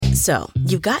So,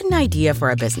 you've got an idea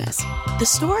for a business. The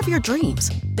store of your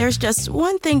dreams. There's just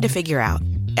one thing to figure out.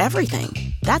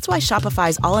 Everything. That's why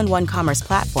Shopify's all-in-one commerce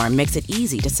platform makes it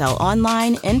easy to sell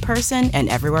online, in person, and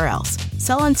everywhere else.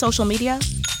 Sell on social media,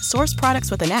 source products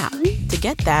with an app to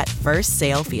get that first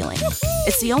sale feeling.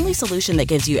 It's the only solution that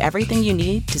gives you everything you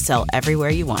need to sell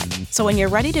everywhere you want. So when you're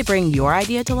ready to bring your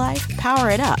idea to life, power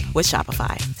it up with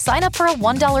Shopify. Sign up for a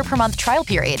 $1 per month trial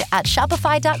period at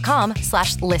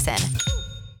shopify.com/listen.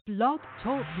 Blog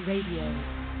Talk Radio.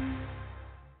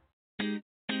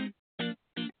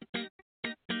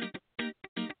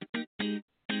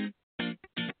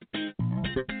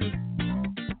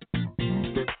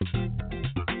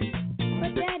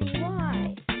 But Daddy,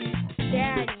 why?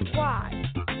 Daddy, why?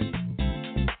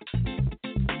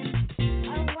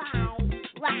 Oh, why,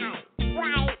 Daddy?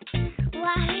 Why?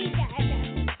 Why,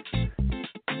 Daddy?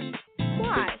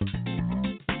 Why?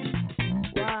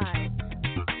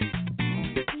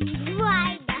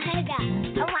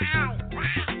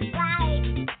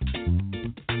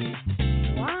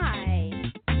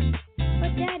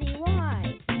 But Daddy,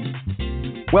 why?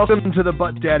 Welcome to the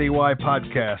But Daddy Why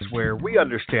podcast, where we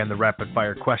understand the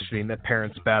rapid-fire questioning that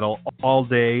parents battle all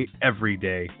day, every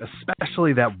day,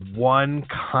 especially that one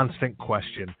constant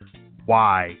question,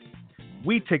 why?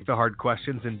 We take the hard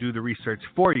questions and do the research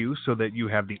for you so that you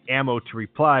have the ammo to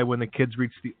reply when the kids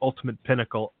reach the ultimate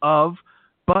pinnacle of,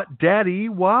 But Daddy,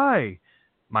 why?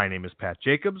 My name is Pat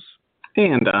Jacobs.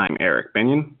 And I'm Eric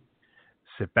Benyon.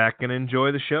 Sit back and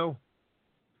enjoy the show.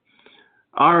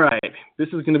 All right, this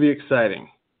is going to be exciting.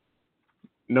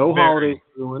 No Very. holiday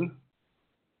doing.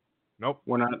 Nope.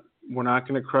 We're not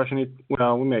going to crush any.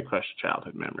 Well, we may crush a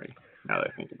childhood memory now that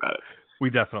I think about it. We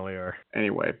definitely are.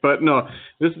 Anyway, but no,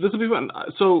 this will be fun.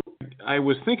 So I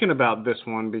was thinking about this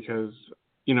one because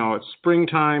it's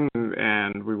springtime,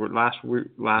 and we were last week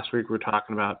we were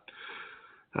talking about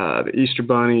the Easter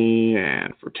Bunny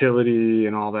and fertility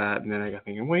and all that, and then I got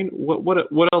thinking, wait,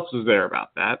 what else is there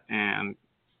about that? And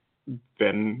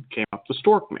then came up the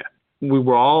stork myth. We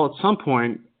were all at some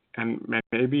point, and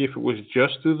maybe if it was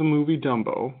just through the movie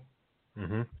Dumbo,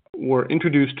 were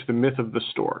introduced to the myth of the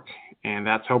stork, and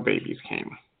that's how babies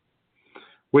came,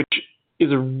 which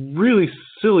is a really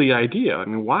silly idea. I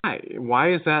mean, why?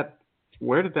 Why is that?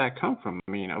 Where did that come from?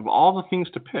 I mean, of all the things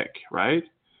to pick, right?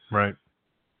 Right.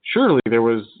 Surely there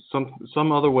was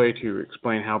some other way to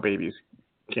explain how babies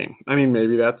came. I mean,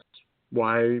 maybe that's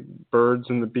why birds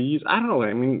and the bees. I don't know.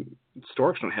 I mean,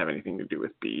 storks don't have anything to do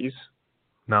with bees.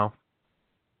 No.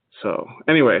 So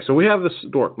anyway, so we have the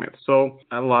stork myth. So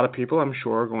a lot of people, I'm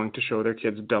sure, are going to show their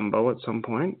kids Dumbo at some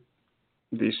point.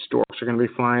 These storks are going to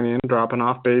be flying in, dropping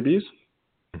off babies,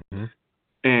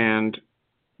 and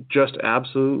just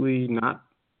absolutely not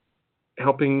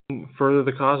helping further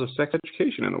the cause of sex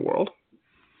education in the world.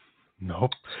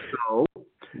 Nope. So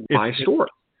why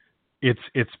storks?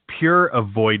 It's pure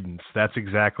avoidance. That's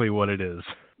exactly what it is.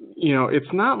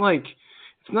 It's not like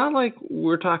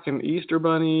we're talking Easter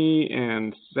Bunny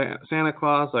and Santa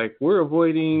Claus. Like, we're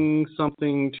avoiding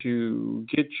something to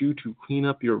get you to clean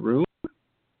up your room.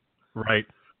 Right.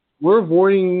 We're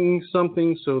avoiding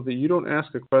something so that you don't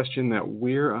ask a question that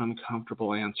we're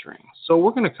uncomfortable answering. So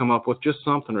we're going to come up with just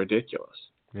something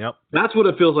ridiculous. Yep. That's what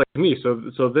it feels like to me. So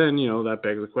then, that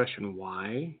begs the question,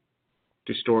 why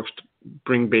do storks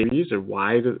bring babies, or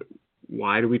why do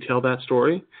we tell that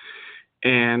story?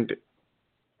 And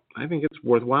I think it's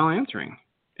worthwhile answering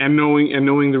and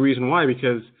knowing the reason why,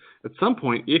 because at some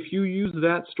point, if you use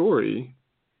that story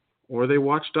or they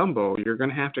watch Dumbo, you're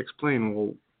going to have to explain,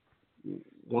 well,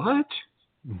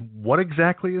 what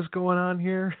exactly is going on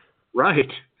here?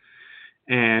 Right.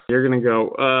 And you're going to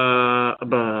go,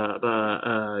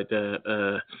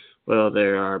 well,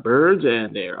 there are birds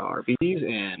and there are bees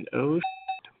and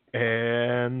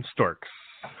and storks.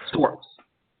 Storks.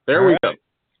 There we go.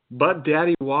 But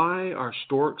Daddy, why are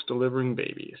storks delivering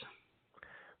babies?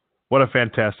 What a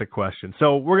fantastic question.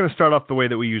 So we're going to start off the way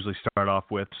that we usually start off,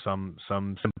 with some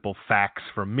simple facts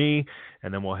from me,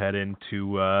 and then we'll head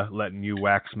into letting you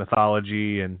wax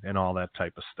mythology and all that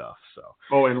type of stuff. So.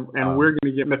 And we're going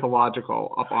to get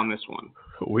mythological up on this one.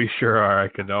 We sure are. I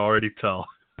can already tell.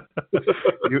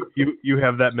 you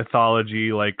have that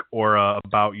mythology like aura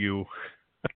about you.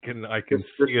 I can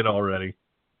see it already.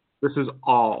 This is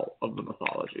all of the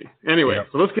mythology. Anyway,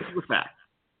 So let's get to the facts.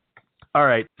 All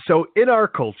right. So in our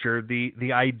culture,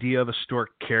 the idea of a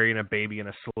stork carrying a baby in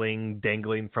a sling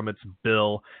dangling from its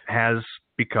bill has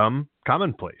become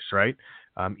commonplace, right?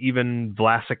 Even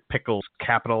Vlasic Pickles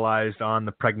capitalized on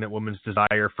the pregnant woman's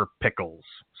desire for pickles,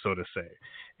 so to say.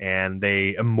 And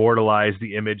they immortalized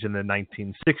the image in the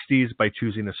 1960s by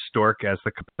choosing a stork as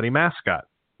the company mascot.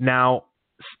 Now,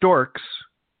 Storks,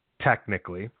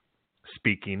 technically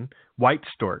speaking, white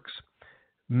storks,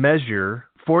 measure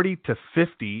 40 to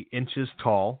 50 inches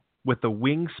tall with a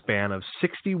wingspan of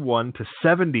 61 to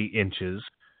 70 inches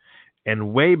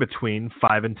and weigh between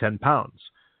 5 and 10 pounds.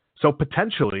 So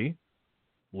potentially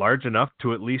large enough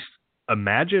to at least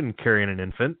imagine carrying an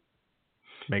infant.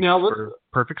 Makes for a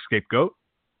perfect scapegoat.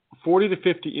 40 to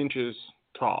 50 inches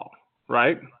tall,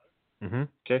 right? Mm-hmm.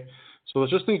 Okay, so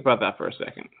let's just think about that for a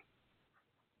second.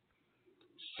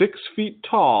 6 feet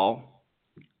tall,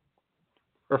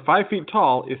 or 5 feet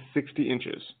tall, is 60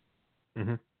 inches.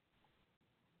 Mm-hmm.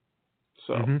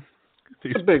 So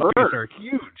These it's a big puppies bird. are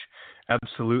huge.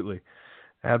 Absolutely.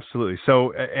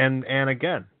 So, and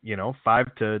again,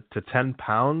 5 to 10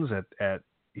 pounds at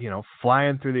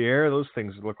flying through the air. Those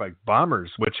things look like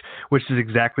bombers, which is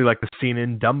exactly like the scene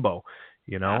in Dumbo.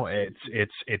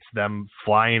 It's them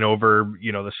flying over,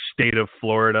 the state of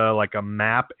Florida like a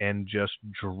map and just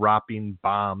dropping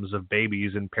bombs of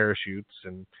babies in parachutes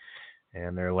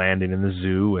and they're landing in the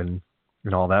zoo and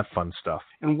all that fun stuff.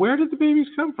 And where did the babies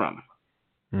come from?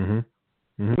 Mm-hmm.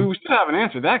 Mm-hmm. We still haven't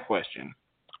answered that question.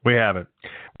 We haven't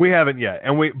yet,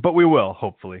 but we will,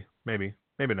 hopefully. Maybe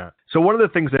not. So one of the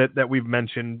things that we've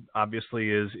mentioned obviously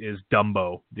is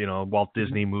Dumbo. Walt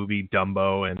Disney movie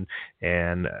Dumbo,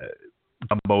 and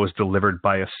Dumbo is delivered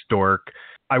by a stork.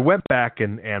 I went back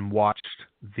and watched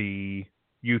the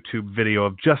YouTube video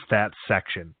of just that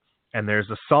section, and there's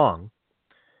a song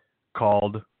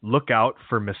called "Look Out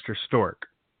for Mr. Stork,"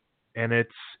 and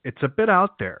it's a bit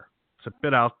out there.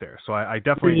 So I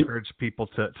definitely encourage people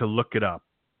to look it up.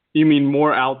 You mean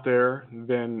more out there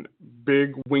than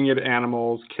big winged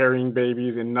animals carrying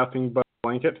babies in nothing but a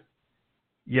blanket?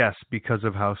 Yes, because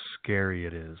of how scary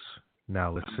it is.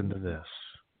 Now listen to this.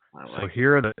 So it.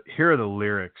 here are the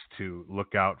lyrics to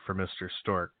 "Look Out for Mr.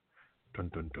 Stork." Dun,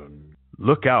 dun, dun.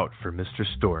 Look out for Mr.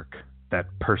 Stork, that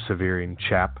persevering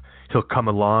chap. He'll come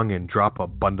along and drop a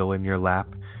bundle in your lap.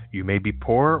 You may be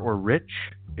poor or rich,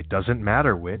 it doesn't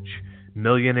matter which.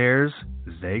 Millionaires,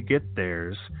 they get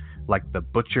theirs, like the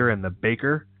butcher and the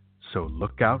baker, so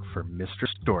look out for Mr.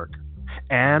 Stork.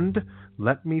 And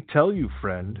let me tell you,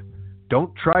 friend,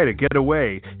 don't try to get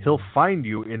away. He'll find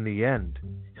you in the end.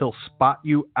 He'll spot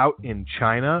you out in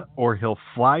China, or he'll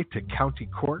fly to County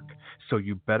Cork, so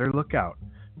you better look out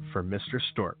for Mr.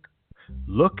 Stork.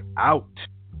 Look out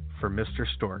for Mr.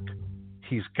 Stork.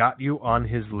 He's got you on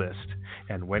his list,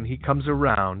 and when he comes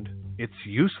around, it's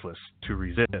useless to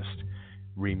resist.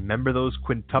 Remember those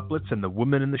quintuplets and the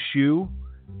woman in the shoe?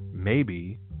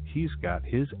 Maybe he's got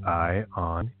his eye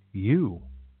on you.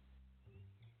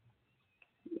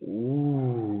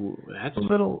 Ooh, that's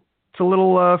It's a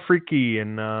little freaky,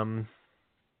 and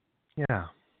yeah.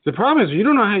 The problem is you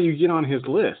don't know how you get on his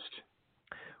list.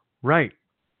 Right.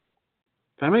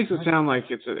 That makes it sound like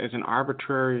it's an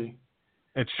arbitrary.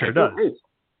 It sure does.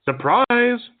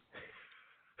 Surprise!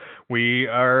 We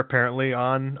are apparently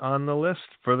on the list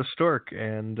for the stork,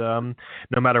 and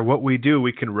no matter what we do,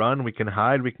 we can run, we can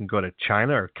hide, we can go to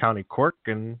China or County Cork,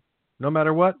 and no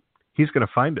matter what, he's going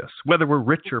to find us, whether we're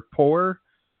rich or poor.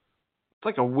 It's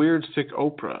like a weird, sick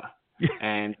Oprah.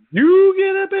 And you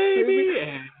get a baby,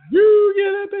 and you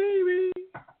get a baby.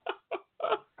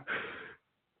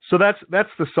 So that's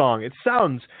the song. It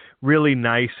sounds really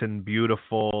nice and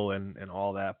beautiful and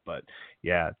all that, but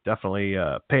yeah, definitely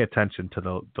pay attention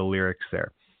to the lyrics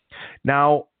there.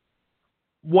 Now,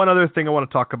 one other thing I want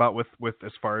to talk about with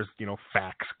as far as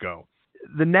facts go,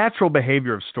 the natural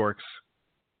behavior of storks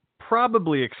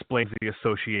probably explains the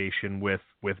association with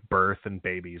birth and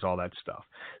babies, all that stuff.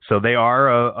 So they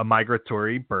are a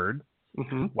migratory bird.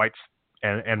 Mm-hmm.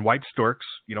 White storks,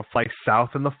 fly south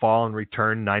in the fall and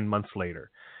return 9 months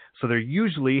later. So they're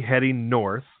usually heading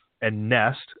north and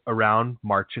nest around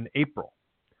March and April.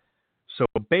 So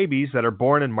babies that are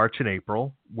born in March and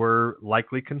April were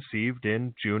likely conceived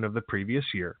in June of the previous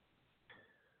year.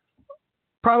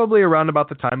 Probably around about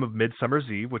the time of Midsummer's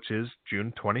Eve, which is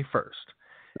June 21st.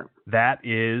 That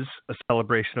is a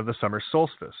celebration of the summer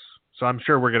solstice. So I'm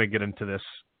sure we're going to get into this,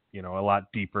 a lot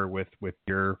deeper with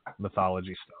your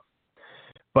mythology stuff.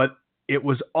 But it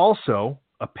was also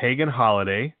a pagan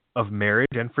holiday of marriage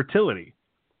and fertility.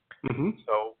 Mm-hmm.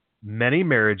 So many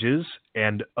marriages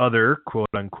and other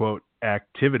quote-unquote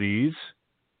activities,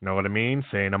 you know what I mean?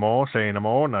 Say no more,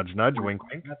 nudge, nudge, wink,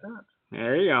 wink.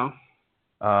 There you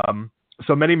go.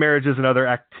 So many marriages and other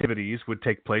activities would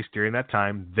take place during that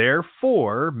time.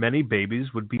 Therefore, many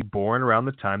babies would be born around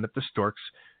the time that the storks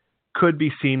could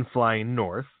be seen flying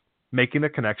north, making the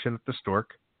connection that the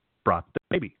stork brought the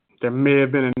baby. There may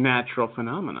have been a natural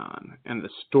phenomenon, and the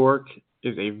stork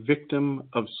is a victim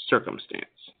of circumstance.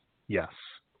 Yes.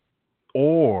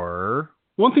 Or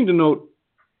one thing to note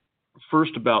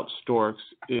first about storks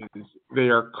is they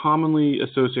are commonly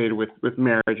associated with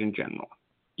marriage in general.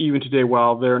 Even today,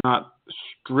 while they're not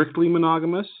strictly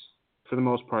monogamous, for the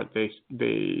most part, they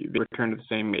return to the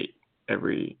same mate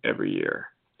every year.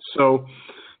 So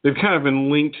they've kind of been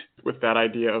linked with that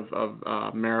idea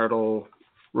of marital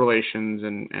relations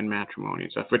and matrimony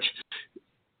and stuff,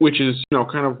 which is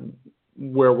kind of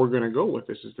where we're going to go with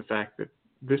this, is the fact that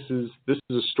this is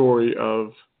a story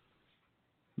of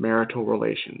marital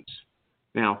relations.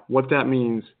 Now, what that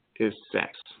means is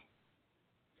sex.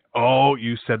 Oh,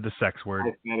 you said the sex word.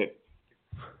 I said it.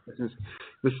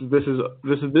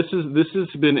 This has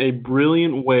been a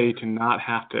brilliant way to not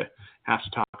have to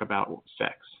talk about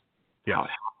sex. Yeah.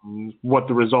 What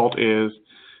the result is,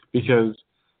 because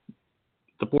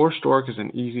the poor stork is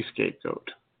an easy scapegoat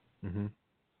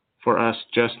for us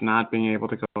just not being able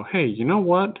to go, hey, you know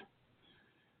what?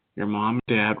 Your mom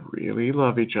and dad really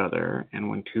love each other, and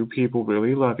when two people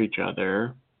really love each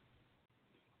other,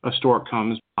 a stork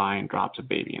comes by and drops a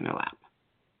baby in their lap.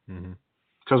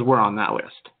 Because we're on that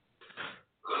list.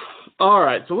 All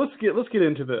right, so let's get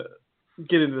into the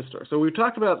story. So we've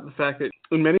talked about the fact that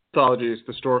in many mythologies,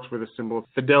 the storks were the symbol of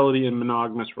fidelity in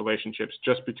monogamous relationships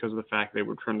just because of the fact they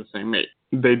would return to the same mate.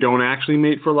 They don't actually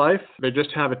mate for life. They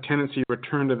just have a tendency to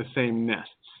return to the same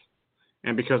nests.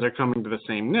 And because they're coming to the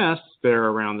same nests, they're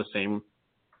around the same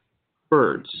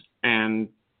birds. And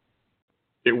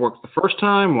it worked the first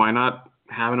time, why not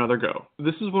have another go?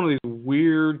 This is one of these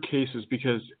weird cases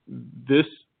because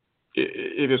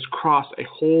it has crossed a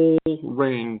whole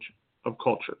range of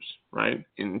cultures, right?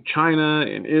 In China,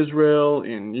 in Israel,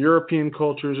 in European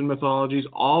cultures and mythologies,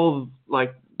 all of,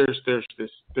 like, there's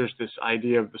this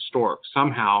idea of the stork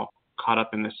somehow caught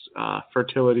up in this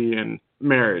fertility and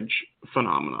marriage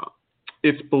phenomena.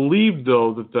 It's believed,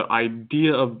 though, that the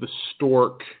idea of the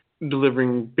stork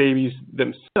delivering babies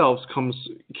themselves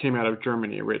came out of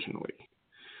Germany originally.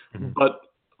 But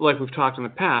like we've talked in the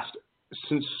past,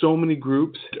 since so many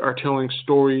groups are telling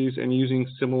stories and using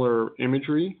similar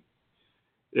imagery,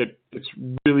 it's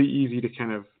really easy to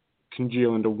kind of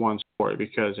congeal into one story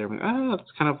because everyone,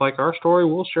 it's kind of like our story,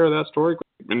 we'll share that story.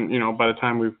 And, by the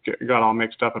time we've got all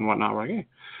mixed up and whatnot, we're like, hey,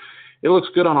 it looks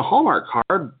good on a Hallmark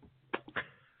card.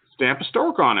 Stamp a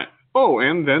stork on it. Oh,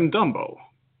 and then Dumbo.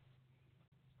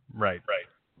 Right.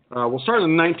 We'll start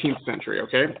in the 19th century,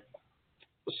 okay?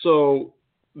 So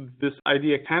this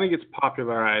idea kind of gets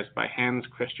popularized by Hans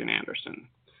Christian Andersen.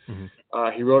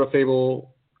 He wrote a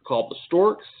fable called The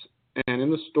Storks, and in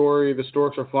the story, the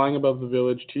storks are flying above the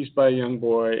village, teased by a young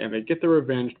boy, and they get their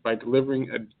revenge by delivering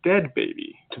a dead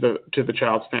baby to the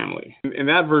child's family. In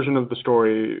that version of the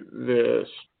story, the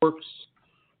storks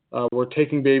were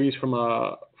taking babies from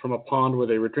a pond where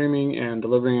they were dreaming and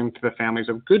delivering them to the families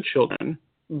of good children.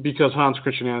 Because Hans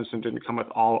Christian Andersen didn't come up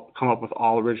with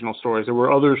all original stories, there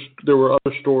were other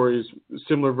stories,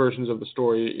 similar versions of the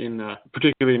story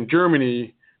particularly in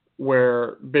Germany,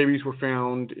 where babies were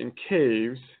found in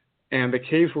caves, and the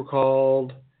caves were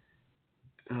called.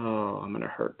 Oh, I'm going to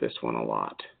hurt this one a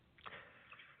lot.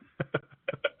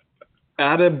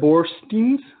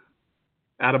 Adaborsteins,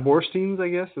 I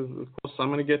guess, is the closest I'm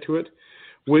going to get to it.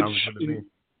 Which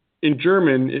in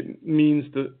German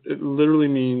it literally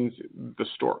means the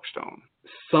stork stone.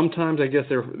 Sometimes I guess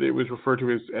it was referred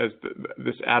to as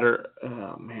this Ader.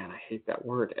 Oh man, I hate that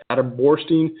word.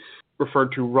 Adaborstein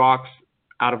referred to rocks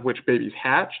out of which babies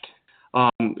hatched.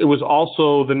 It was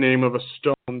also the name of a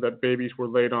stone that babies were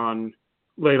laid on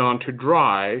to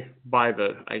dry by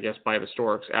the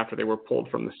storks after they were pulled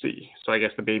from the sea. So I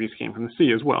guess the babies came from the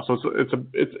sea as well. So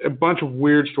it's a bunch of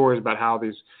weird stories about how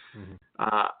these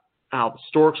how the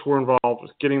storks were involved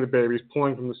with getting the babies,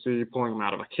 pulling from the sea, pulling them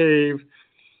out of a cave,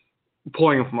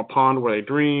 pulling them from a pond where they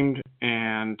dreamed,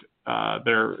 and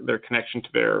their connection to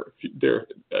their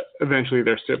eventually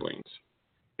their siblings.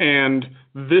 And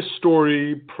this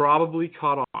story probably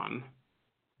caught on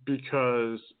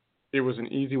because it was an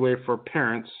easy way for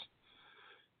parents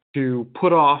to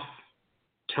put off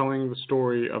telling the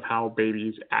story of how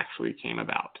babies actually came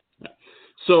about.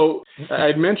 So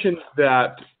I'd mentioned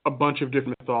that a bunch of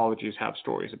different mythologies have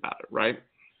stories about it, right?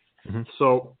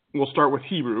 So we'll start with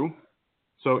Hebrew.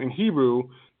 So in Hebrew,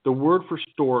 the word for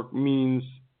stork means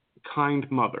kind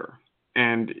mother.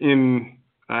 And in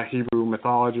Hebrew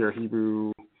mythology or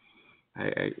Hebrew,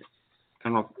 I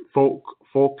don't know,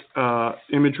 folk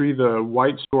imagery, the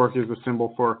white stork is the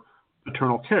symbol for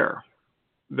maternal care.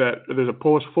 That there's a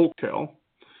Polish folktale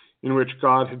in which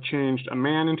God had changed a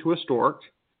man into a stork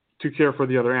to care for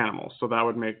the other animals. So that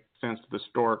would make sense to the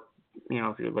stork.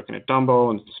 If you're looking at Dumbo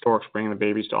and the stork's bringing the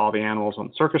babies to all the animals on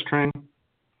the circus train.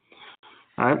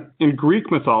 All right. In Greek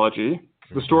mythology,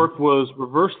 the stork was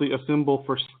reversely a symbol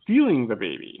for stealing the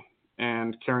baby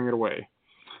and carrying it away.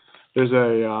 There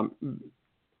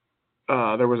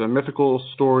was a mythical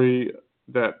story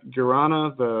that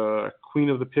Urana, the queen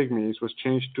of the pygmies, was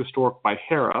changed to a stork by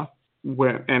Hera.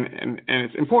 And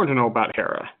it's important to know about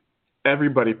Hera.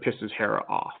 Everybody pisses Hera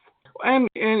off. And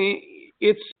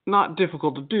it's not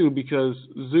difficult to do because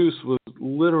Zeus was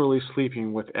literally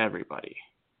sleeping with everybody.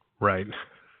 Right.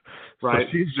 Right.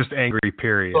 So she's just angry,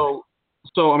 period.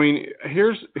 So I mean,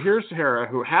 here's Hera,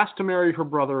 who has to marry her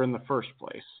brother in the first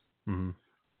place. Mm-hmm.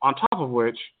 On top of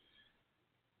which,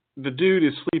 the dude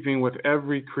is sleeping with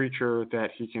every creature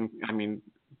that he can. I mean,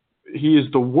 he is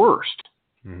the worst.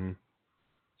 Mm-hmm.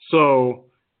 So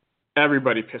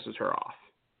everybody pisses her off.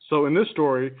 So in this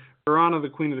story, Urana, the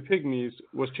queen of the pygmies,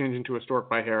 was changed into a stork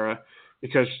by Hera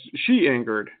because she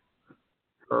angered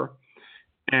her.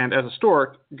 And as a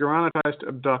stork, Urana tries to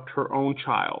abduct her own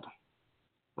child.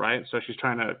 Right? So she's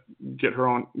trying to get her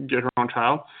own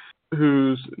child,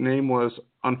 whose name was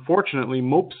unfortunately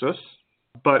Mopsus.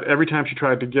 But every time she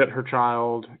tried to get her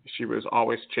child, she was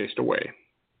always chased away.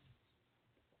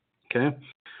 Okay.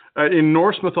 In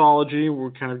Norse mythology,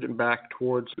 we're kind of getting back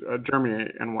towards Germany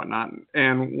and whatnot.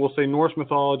 And we'll say Norse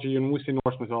mythology, and when we say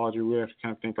Norse mythology, we have to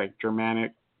kind of think like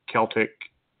Germanic, Celtic,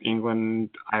 England,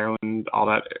 Ireland, all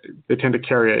that. They tend to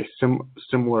carry a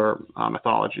similar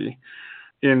mythology.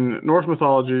 In Norse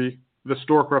mythology, the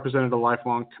stork represented a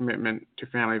lifelong commitment to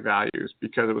family values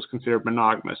because it was considered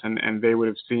monogamous, and they would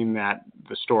have seen that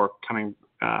the stork coming,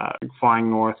 flying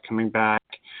north, coming back,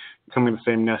 coming to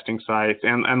the same nesting sites,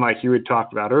 and like you had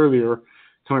talked about earlier,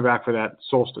 coming back for that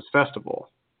solstice festival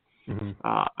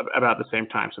about the same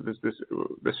time. So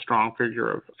this strong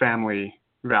figure of family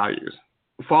values.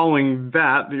 Following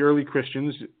that, the early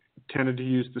Christians tended to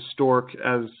use the stork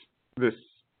as this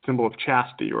symbol of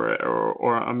chastity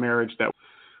or a marriage that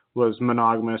was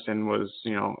monogamous and was,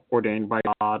 ordained by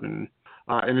God. And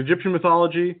in Egyptian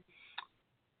mythology,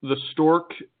 the stork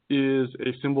is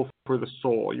a symbol for the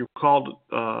soul. You called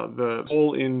the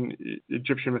soul in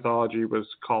Egyptian mythology was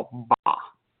called Ba,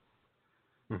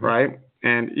 right?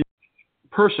 And each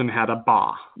person had a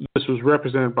Ba. This was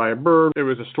represented by a bird. It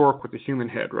was a stork with a human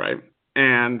head, right?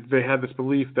 And they had this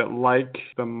belief that, like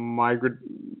the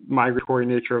migratory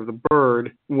nature of the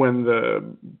bird, when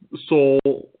the soul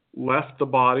left the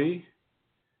body,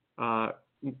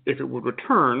 if it would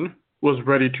return, was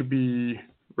ready to be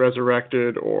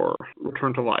resurrected or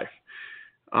returned to life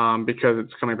because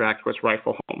it's coming back to its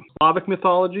rightful home. Slavic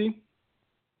mythology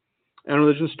and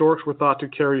religion, storks were thought to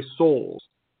carry souls,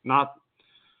 not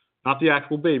the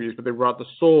actual babies, but they brought the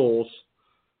souls.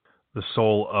 The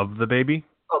soul of the baby?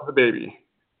 Of the baby.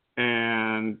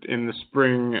 And in the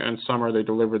spring and summer, they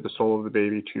delivered the soul of the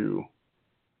baby to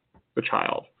the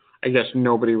child. I guess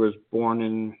nobody was born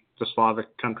in the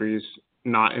Slavic countries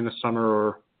not in the summer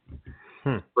or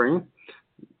spring.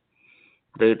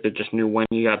 They just knew when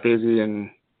you got busy, and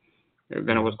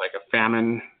then it was like a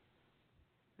famine,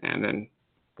 and then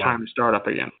time to start up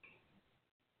again.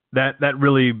 That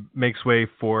really makes way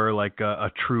for like a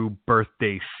true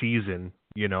birthday season.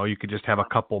 You could just have a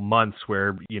couple months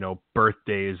where,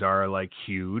 birthdays are like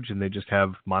huge and they just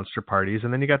have monster parties.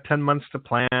 And then you got 10 months to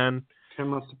plan. 10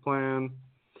 months to plan.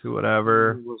 Do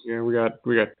whatever. Yeah, we got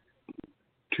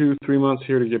 2-3 months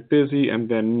here to get busy and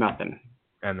then nothing.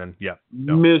 And then,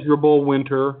 miserable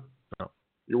winter. No.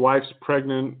 Your wife's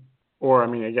pregnant, or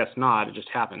I guess not. It just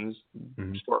happens.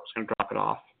 Stork's going to drop it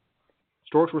off.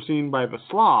 Storks were seen by the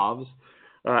Slavs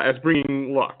as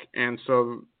bringing luck. And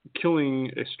so killing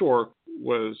a stork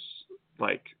was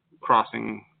like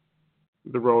crossing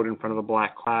the road in front of a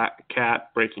black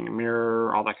cat, breaking a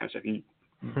mirror, all that kind of stuff.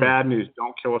 Bad news,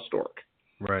 don't kill a stork.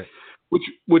 Right.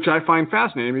 Which I find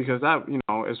fascinating because that,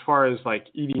 as far as like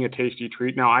eating a tasty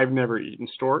treat, now I've never eaten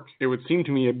stork. It would seem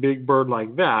to me a big bird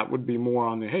like that would be more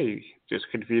on the, hey, this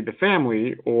could feed the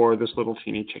family or this little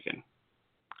teeny chicken.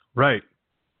 Right.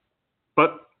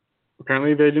 But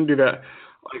apparently they didn't do that.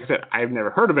 Like I said, I've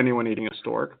never heard of anyone eating a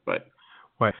stork, but...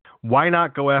 Right. Why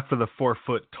not go after the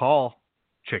 4-foot tall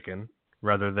chicken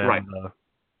rather than the,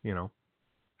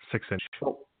 6-inch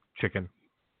chicken?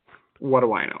 What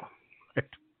do I know? Right.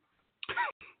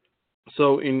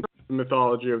 So in the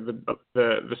mythology of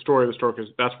the story of the stork,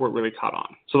 that's where it really caught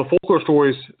on. So the folklore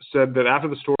stories said that after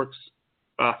the storks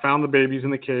found the babies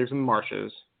in the caves and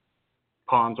marshes,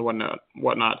 ponds and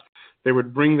whatnot, they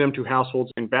would bring them to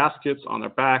households in baskets on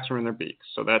their backs or in their beaks.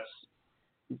 So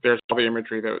there's all the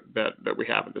imagery that we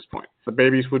have at this point. The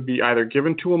babies would be either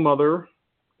given to a mother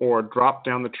or dropped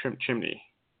down the chimney.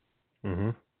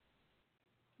 I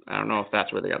don't know if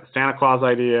that's where they got the Santa Claus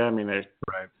idea.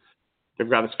 they've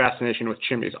got this fascination with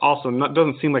chimneys. Also,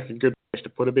 doesn't seem like a good place to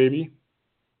put a baby.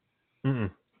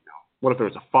 Mm-mm. What if there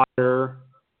was a fire?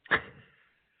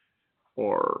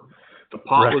 Or the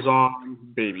pot was on,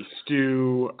 baby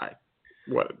stew.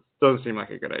 Doesn't seem like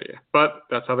a good idea. But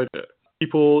that's how they did it.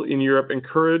 People in Europe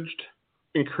encouraged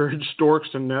storks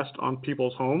to nest on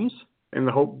people's homes in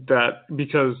the hope that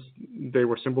because they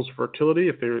were symbols of fertility,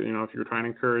 if you were trying to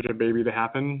encourage a baby to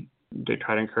happen, they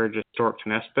try to encourage a stork to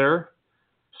nest there.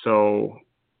 So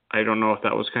I don't know if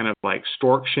that was kind of like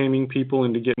stork shaming people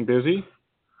into getting busy.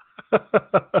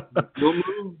 We'll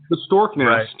move the stork nest.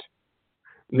 Right.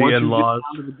 The in-laws.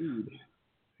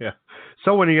 Yeah.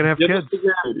 So when are you going to have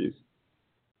kids?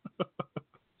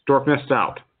 Stork nests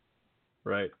out.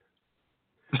 Right.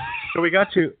 So we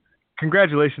got you.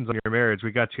 Congratulations on your marriage.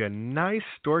 We got you a nice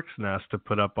stork's nest to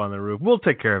put up on the roof. We'll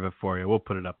take care of it for you. We'll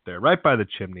put it up there, right by the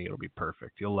chimney. It'll be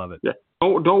perfect. You'll love it. Yeah.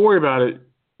 Don't worry about it.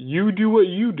 You do what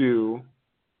you do.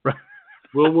 Right.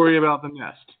 We'll worry about the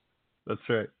nest. That's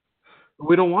right.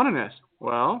 We don't want a nest.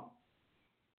 Well,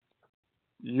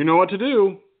 you know what to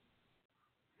do.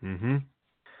 Mm-hmm.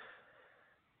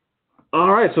 All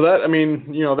right. So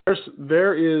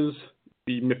there is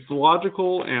the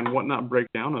mythological and whatnot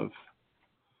breakdown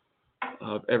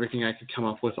of everything I could come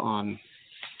up with on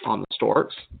the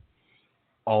storks.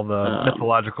 All the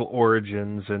mythological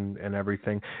origins and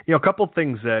everything. A couple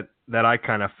things that I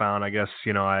kind of found, I guess,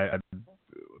 I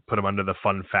put them under the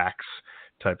fun facts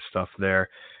type stuff there.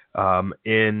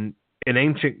 In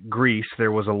ancient Greece,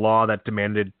 there was a law that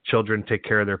demanded children take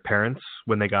care of their parents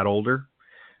when they got older.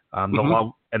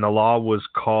 The law was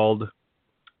called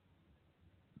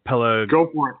Go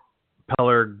for it.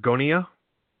 Pelargonia.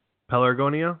 All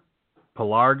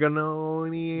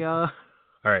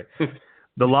right.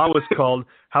 The law was called,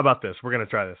 how about this? We're going to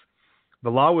try this. The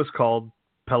law was called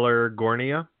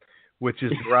Pelargonia, which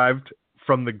is derived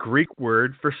from the Greek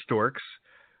word for storks,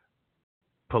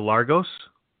 pelargos.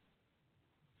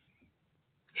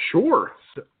 Sure.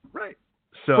 Right.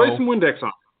 Play some Windex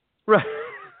on. Right.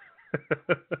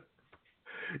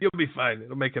 You'll be fine.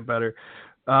 It'll make it better.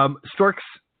 Storks,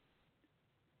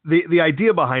 the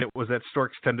idea behind it was that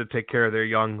storks tend to take care of their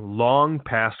young long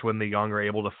past when the young are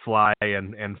able to fly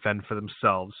and fend for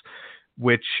themselves,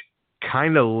 which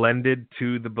kind of lended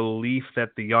to the belief that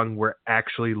the young were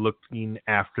actually looking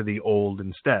after the old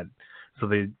instead.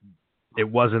 So it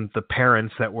wasn't the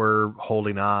parents that were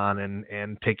holding on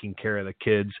and taking care of the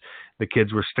kids. The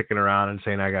kids were sticking around and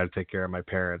saying, I got to take care of my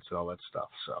parents and all that stuff.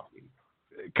 So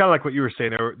kind of like what you were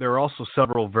saying, there are also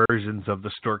several versions of the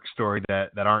stork story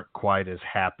that aren't quite as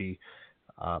happy.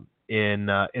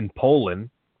 In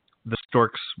Poland, the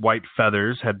stork's white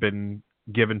feathers had been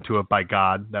given to it by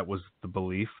God. That was the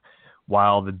belief,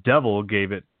 while the devil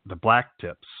gave it the black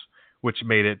tips, which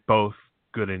made it both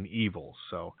good and evil.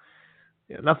 So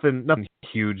yeah, nothing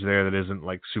huge there that isn't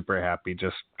like super happy.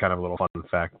 Just kind of a little fun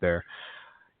fact there.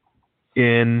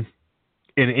 In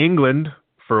England,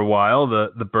 for a while,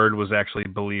 the bird was actually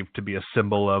believed to be a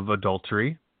symbol of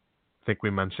adultery. I think we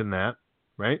mentioned that,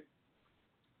 right?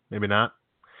 Maybe not.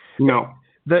 No.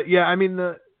 The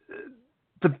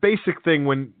basic thing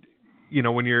when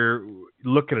you're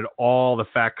looking at all the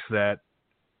facts that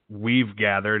we've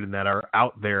gathered and that are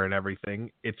out there and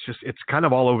everything, it's kind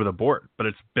of all over the board, but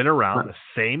it's been around. Right.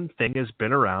 The same thing has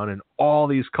been around in all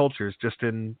these cultures, just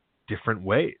in different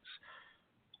ways.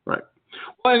 Right.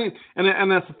 Well,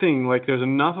 and that's the thing. Like, there's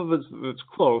enough of it that's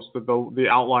close that the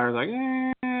outliers are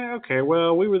like, okay,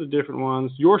 well, we were the different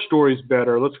ones. Your story's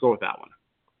better. Let's go with that one.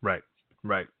 Right.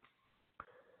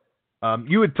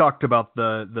 You had talked about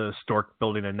the stork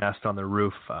building a nest on the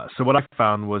roof. So what I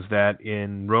found was that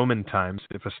in Roman times,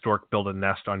 if a stork built a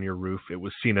nest on your roof, it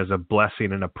was seen as a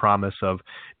blessing and a promise of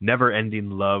never-ending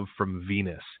love from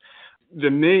Venus.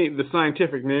 The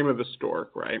scientific name of the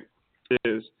stork, right,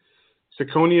 is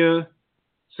Ciconia.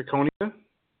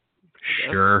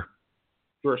 Sure.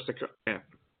 Yeah.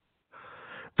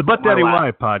 The Butt Daddy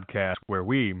Y podcast, where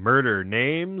we murder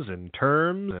names and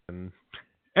terms and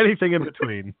anything in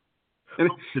between.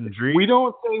 We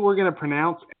don't say we're going to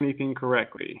pronounce anything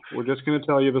correctly. We're just going to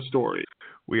tell you the story.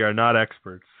 We are not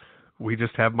experts. We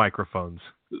just have microphones.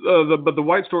 But the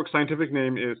white stork's scientific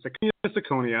name is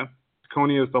Ciconia.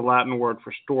 Ciconia is the Latin word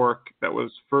for stork that was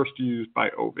first used by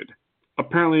Ovid.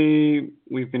 Apparently,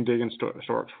 we've been digging storks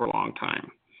for a long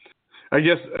time. I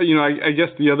guess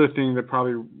the other thing that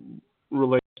probably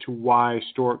relates to why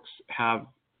storks have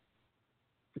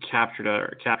captured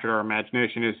our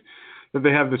imagination is that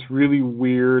they have this really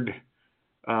weird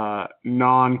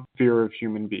non-fear of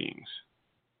human beings.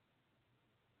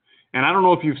 And I don't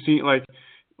know if you've seen, like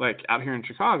out here in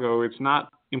Chicago, it's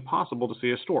not impossible to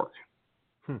see a stork.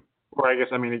 Or I guess,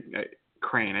 I mean,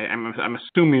 crane. I'm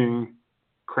assuming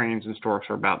cranes and storks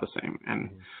are about the same. And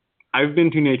I've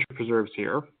been to nature preserves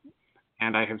here,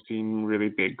 and I have seen really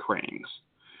big cranes.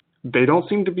 They don't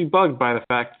seem to be bugged by the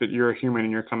fact that you're a human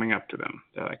and you're coming up to them.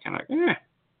 They're like, kind of like,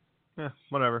 Yeah,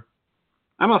 whatever.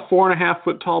 I'm a 4.5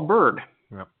 foot tall bird.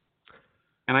 Yep.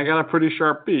 And I got a pretty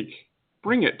sharp beak.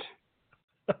 Bring it.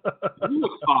 You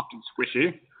look soft and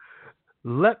squishy.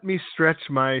 Let me stretch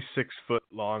my 6 foot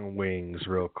long wings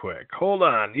real quick. Hold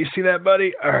on. You see that,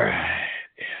 buddy? All right.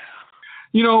 Yeah.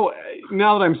 You know,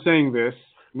 now that I'm saying this,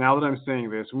 I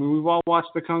mean, we've all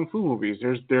watched the Kung Fu movies.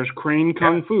 There's crane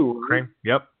Kung Fu. Right? Crane,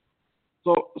 yep.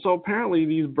 So apparently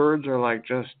these birds are like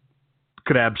just...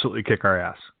 Could absolutely kick our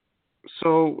ass.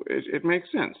 So it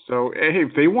makes sense. So, hey,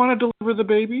 if they want to deliver the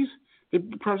babies, they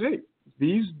probably say, hey,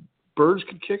 these birds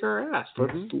could kick our ass.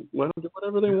 Let's let them do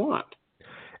whatever they want.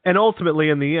 And ultimately,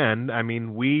 in the end, I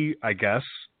mean, we, I guess,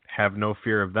 have no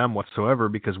fear of them whatsoever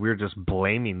because we're just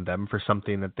blaming them for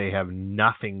something that they have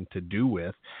nothing to do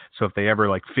with. So if they ever,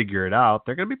 like, figure it out,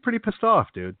 they're going to be pretty pissed off,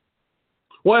 dude.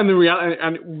 Well, and the reality,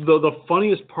 and the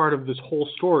funniest part of this whole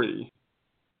story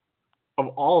of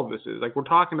all of this is, like, we're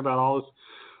talking about all this,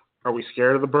 are we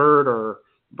scared of the bird or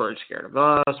bird scared of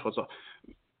us? What's up?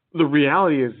 The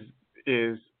reality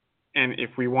is, and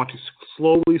if we want to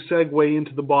slowly segue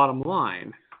into the bottom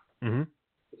line,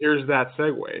 here's that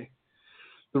segue.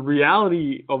 The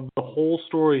reality of the whole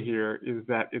story here is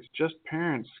that it's just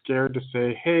parents scared to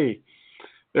say, hey,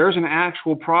 there's an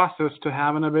actual process to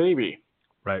having a baby.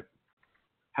 Right.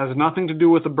 Has nothing to do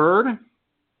with a bird,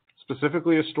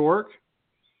 specifically a stork,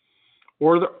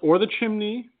 or the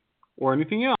chimney, or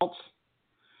anything else.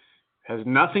 Has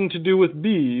nothing to do with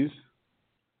bees.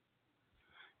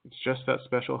 It's just that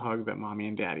special hug that mommy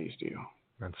and daddies do.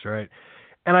 That's right.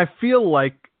 And I feel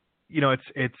like, you know,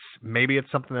 it's maybe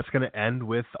it's something that's going to end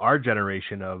with our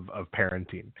generation of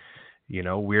parenting. You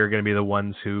know, we're going to be the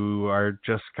ones who are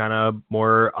just kind of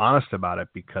more honest about it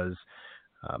because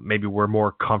maybe we're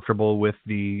more comfortable with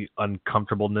the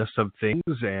uncomfortableness of things,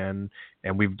 and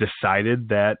we've decided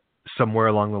that somewhere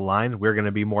along the line we're going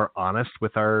to be more honest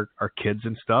with our kids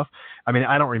and stuff. I mean,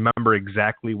 I don't remember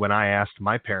exactly when I asked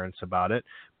my parents about it,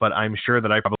 but I'm sure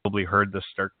that I probably heard the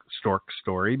stork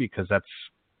story because that's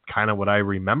kind of what I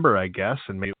remember, I guess,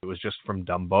 and maybe it was just from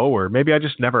Dumbo, or maybe I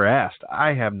just never asked.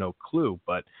 I have no clue,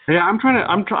 but yeah, I'm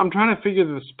trying to figure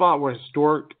the spot where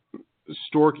stork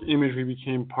imagery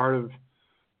became part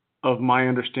of my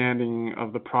understanding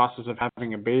of the process of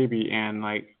having a baby, and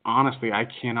like honestly, I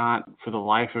cannot for the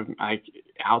life of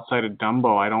outside of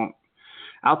Dumbo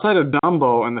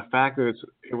and the fact that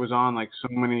it was on like so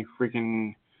many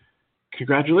freaking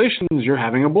congratulations, you're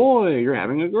having a boy, you're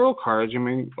having a girl cards, I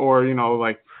mean, or you know,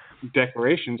 like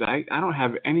decorations. I don't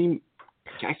have any.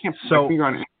 I can't figure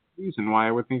out any reason why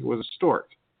I would think it was a stork.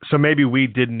 So maybe we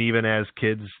didn't even as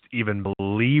kids even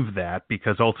believe that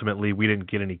because ultimately we didn't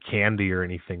get any candy or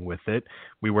anything with it.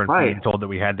 We weren't being told that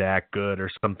we had to act good or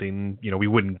something. You know, we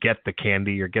wouldn't get the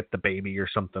candy or get the baby or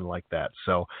something like that.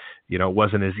 So, you know, it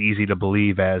wasn't as easy to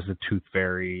believe as the Tooth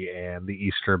Fairy and the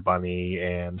Easter Bunny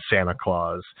and Santa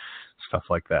Claus, stuff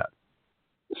like that.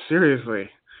 Seriously.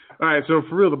 All right. So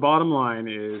for real, the bottom line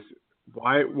is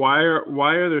why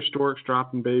are there storks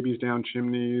dropping babies down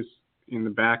chimneys in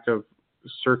the back of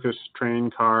circus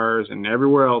train cars and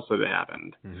everywhere else that it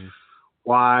happened?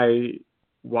 Why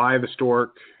the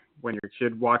stork when your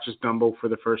kid watches Dumbo for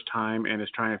the first time and is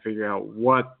trying to figure out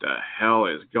what the hell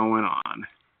is going on?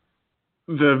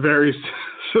 The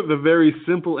very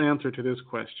simple answer to this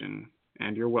question,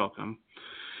 and you're welcome,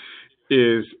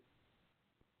 is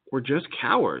we're just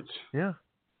cowards. Yeah.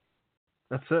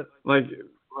 That's it. Like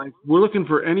we're looking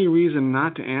for any reason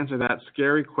not to answer that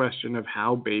scary question of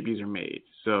how babies are made.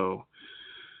 So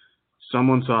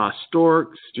someone saw a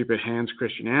stork, stupid Hans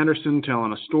Christian Andersen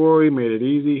telling a story, made it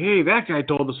easy. Hey, that guy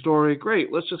told the story.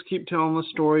 Great, let's just keep telling the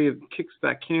story. It kicks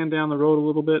that can down the road a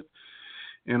little bit.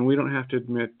 And we don't have to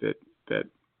admit that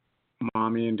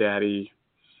mommy and daddy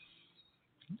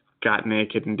got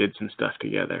naked and did some stuff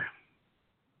together.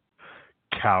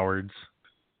 Cowards.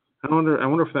 I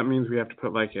wonder if that means we have to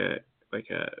put like a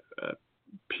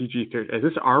PG-13. Is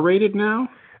this R-rated now?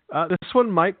 This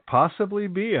one might possibly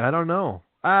be. I don't know.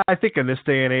 I think in this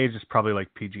day and age, it's probably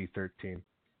like PG-13.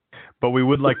 But we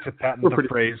would like to patent the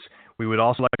phrase. We would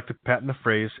also like to patent the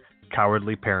phrase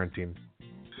cowardly parenting.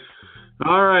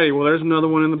 All right. Well, there's another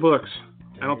one in the books.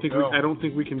 I don't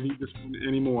think we can beat this one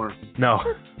anymore. No.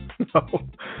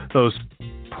 Those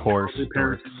poor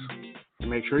parents.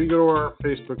 Make sure you go to our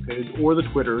Facebook page or the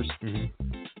Twitters. And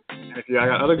if you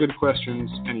got other good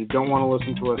questions and you don't want to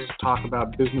listen to us talk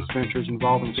about business ventures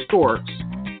involving storks,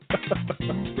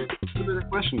 submit a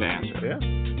question to answer. Yeah.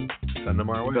 Send them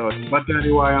our way. So it's Butt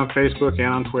Daddy Y on Facebook and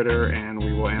on Twitter, and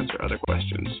we will answer other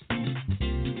questions.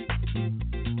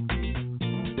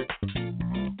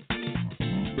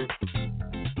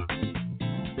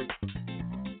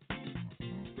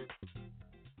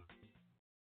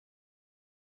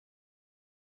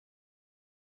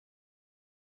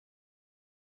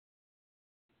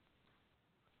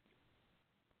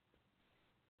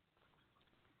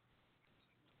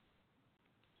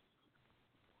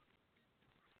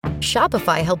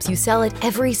 Shopify helps you sell at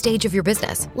every stage of your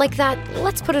business. Like that,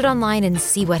 let's put it online and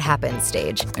see what happens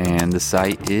stage. And the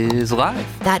site is live.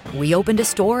 That we opened a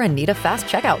store and need a fast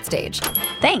checkout stage.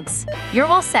 Thanks. You're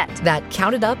all set. That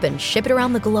count it up and ship it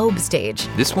around the globe stage.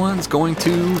 This one's going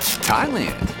to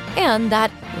Thailand. And that,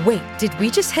 wait, did we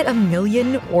just hit 1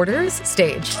 million orders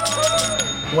stage?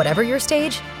 Whatever your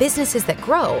stage, businesses that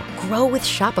grow with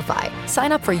Shopify.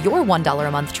 Sign up for your $1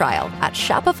 a month trial at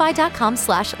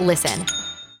shopify.com/listen.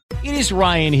 It is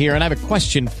Ryan here, and I have a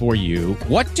question for you.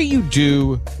 What do you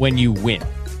do when you win?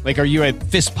 Like, are you a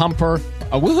fist pumper,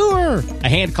 a woohooer, a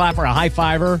hand clapper, a high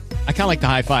fiver? I kind of like the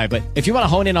high five, but if you want to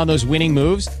hone in on those winning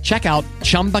moves, check out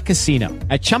Chumba Casino.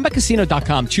 At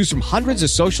ChumbaCasino.com, choose from hundreds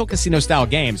of social casino-style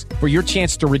games for your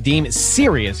chance to redeem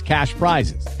serious cash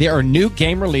prizes. There are new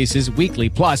game releases weekly,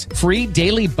 plus free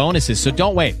daily bonuses, so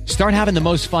don't wait. Start having the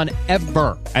most fun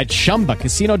ever at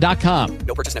ChumbaCasino.com.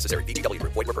 No purchase necessary. VGW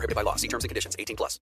Group. Void where prohibited by law. See terms and conditions. 18+.